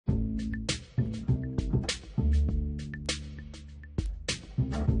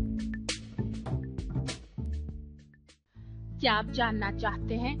क्या आप जानना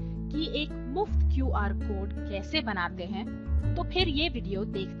चाहते हैं कि एक मुफ्त QR कोड कैसे बनाते हैं? तो फिर ये वीडियो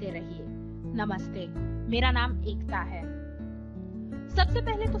देखते रहिए। नमस्ते, मेरा नाम एकता है। सबसे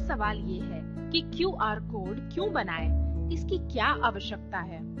पहले तो सवाल ये है कि QR कोड क्यों बनाएं? इसकी क्या आवश्यकता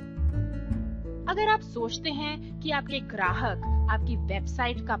है? अगर आप सोचते हैं कि आपके ग्राहक आपकी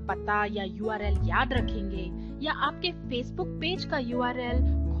वेबसाइट का पता या URL याद रखेंगे या आपके फेसबुक पेज का URL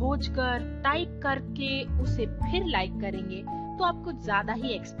खोजकर टाइप करके उसे फिर लाइक करेंगे, तो आप कुछ ज्यादा ही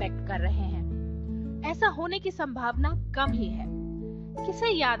एक्सपेक्ट कर रहे हैं। ऐसा होने की संभावना कम ही है। किसे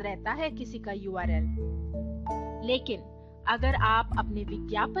याद रहता है किसी का URL? लेकिन अगर आप अपने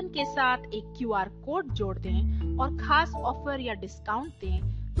विज्ञापन के साथ एक QR कोड जोड़ दें और खास ऑफर या डिस्काउंट दें,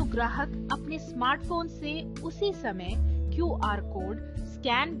 तो ग्राहक अपने स्मार्टफोन से उसी समय QR कोड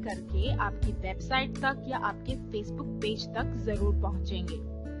स्कैन करके आपकी वेबसाइट तक या आपके फेसबुक पेज तक जरूर पहुंचेंगे।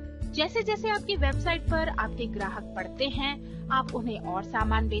 जैसे जैसे आपकी वेबसाइट पर आपके ग्राहक पढ़ते हैं, आप उन्हें और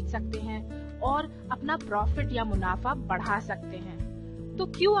सामान बेच सकते हैं और अपना प्रॉफिट या मुनाफा बढ़ा सकते हैं। तो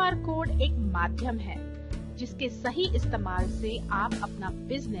QR कोड एक माध्यम है जिसके सही इस्तेमाल से आप अपना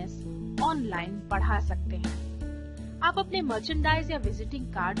बिजनेस ऑनलाइन बढ़ा सकते हैं। आप अपने मर्चेंडाइज या विजिटिंग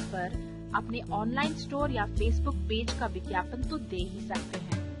कार्ड पर अपने ऑनलाइन स्टोर या फेसबुक पेज का विज्ञापन तो दे ही सकते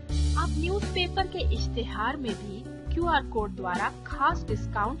हैं। आप न्यूज़पेपर के इश्तिहार में भी QR कोड द्वारा खास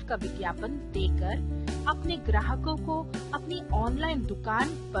डिस्काउंट का विज्ञापन देकर अपने ग्राहकों को अपनी ऑनलाइन दुकान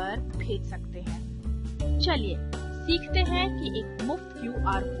पर भेज सकते हैं। चलिए सीखते हैं कि एक मुफ्त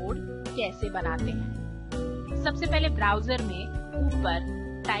QR कोड कैसे बनाते हैं। सबसे पहले ब्राउजर में ऊपर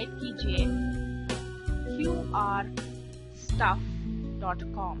टाइप कीजिए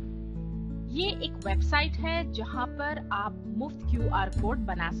qrstuff.com। ये एक वेबसाइट है जहां पर आप मुफ्त QR कोड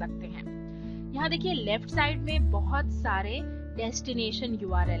बना सकते हैं। यहाँ देखिए लेफ्ट साइड में बहुत सारे डेस्टिनेशन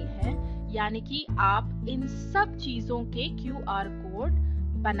URL है, यानी कि आप इन सब चीजों के QR कोड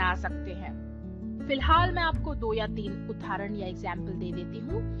बना सकते हैं। फिलहाल मैं आपको 2 या 3 उदाहरण या एग्जाम्पल दे देती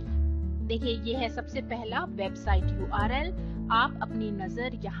हूँ। देखिए ये है सबसे पहला वेबसाइट URL। आप अपनी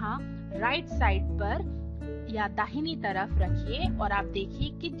नजर यहाँ राइट साइड पर या दाहिनी तरफ रखिए और आप देखिए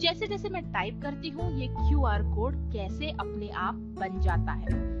कि जैसे जैसे मैं टाइप करती हूँ ये QR कोड कैसे अपने आप बन जाता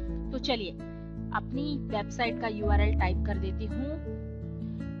है। तो चलिए अपनी वेबसाइट का URL टाइप कर देती हूँ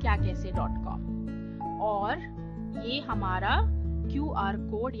kyakaise.com और ये हमारा QR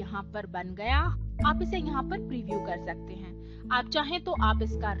कोड यहाँ पर बन गया। आप इसे यहाँ पर प्रीव्यू कर सकते हैं। आप चाहें तो आप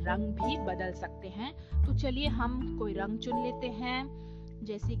इसका रंग भी बदल सकते हैं। तो चलिए हम कोई रंग चुन लेते हैं,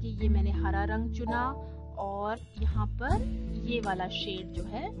 जैसे कि ये मैंने हरा रंग चुना और यहाँ पर ये वाला शेड जो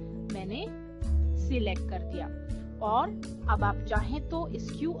है मैंने सिलेक्ट कर दिया। और अब आप चाहें तो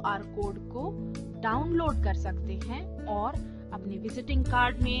इस QR कोड को डाउनलोड कर सकते हैं और अपने विजिटिंग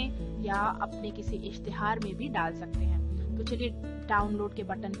कार्ड में या अपने किसी इश्तिहार में भी डाल सकते हैं। तो चलिए डाउनलोड के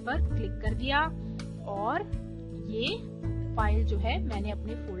बटन पर क्लिक कर दिया और ये फाइल जो है मैंने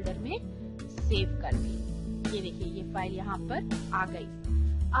अपने फोल्डर में सेव कर दी। ये देखिए ये फाइल यहाँ पर आ गई।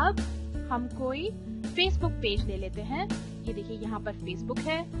 अब हम कोई फेसबुक पेज ले लेते हैं। ये देखिए यहाँ पर फेसबुक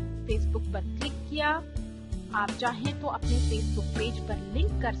है। फेसबुक पर क्लिक किया। आप चाहें तो अपने फेसबुक पेज पर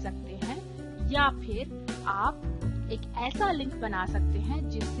लिंक कर सकते हैं या फिर आप एक ऐसा लिंक बना सकते हैं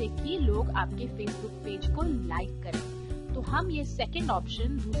जिससे कि लोग आपके फेसबुक पेज को लाइक करें। तो हम ये सेकंड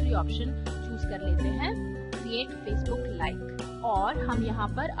ऑप्शन, दूसरी ऑप्शन चूज कर लेते हैं, क्रिएट फेसबुक लाइक, और हम यहाँ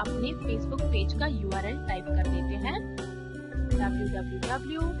पर अपने फेसबुक पेज का URL टाइप कर देते हैं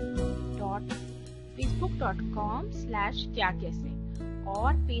www.facebook.com/kyakaise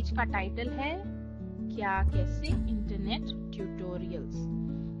और पेज का टाइटल है क्या कैसे इंटरनेट ट्यूटोरियल्स।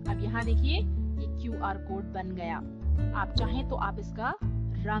 अब यहाँ देखिए ये QR कोड बन गया। आप चाहें तो आप इसका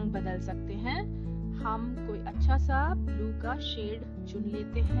रंग बदल सकते हैं। हम कोई अच्छा सा ब्लू का शेड चुन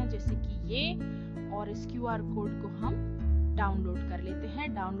लेते हैं जैसे कि ये, और इस QR कोड को हम डाउनलोड कर लेते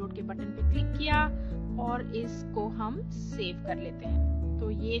हैं। डाउनलोड के बटन पे क्लिक किया और इसको हम सेव कर लेते हैं। तो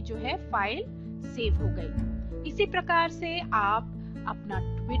ये जो है फाइल सेव हो गई। इसी प्रकार से आप अपना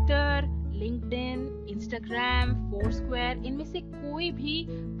ट्विटर, लिंक्डइन, इंस्टाग्राम, फोरस्क्वायर, इनमें से कोई भी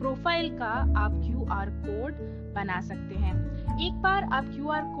प्रोफाइल का आप QR कोड बना सकते हैं। एक बार आप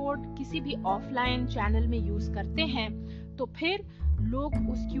QR कोड किसी भी ऑफलाइन चैनल में यूज करते हैं तो फिर लोग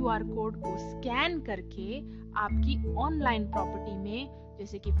उस QR कोड को स्कैन करके आपकी ऑनलाइन प्रॉपर्टी में,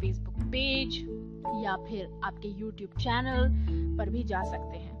 जैसे कि फेसबुक पेज या फिर आपके YouTube चैनल पर भी जा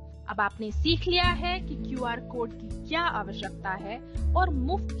सकते हैं। अब आपने सीख लिया है कि QR कोड की क्या आवश्यकता है और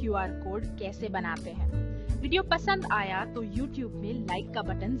मुफ्त QR कोड कैसे बनाते हैं। वीडियो पसंद आया तो YouTube में लाइक का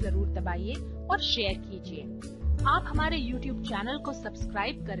बटन जरूर दबाइए और शेयर कीजिए। आप हमारे YouTube चैनल को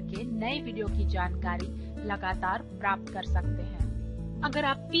सब्सक्राइब करके नए वीडियो की जानकारी लगातार प्राप्त कर सकते हैं। अगर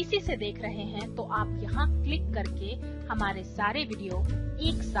आप पीसी से देख रहे हैं तो आप यहाँ क्लिक करके हमारे सारे वीडियो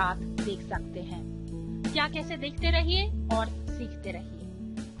एक साथ देख सकते हैं। क्या कैसे देखते रहिए और सीखते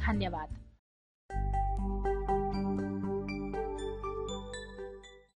रहिए। धन्यवाद।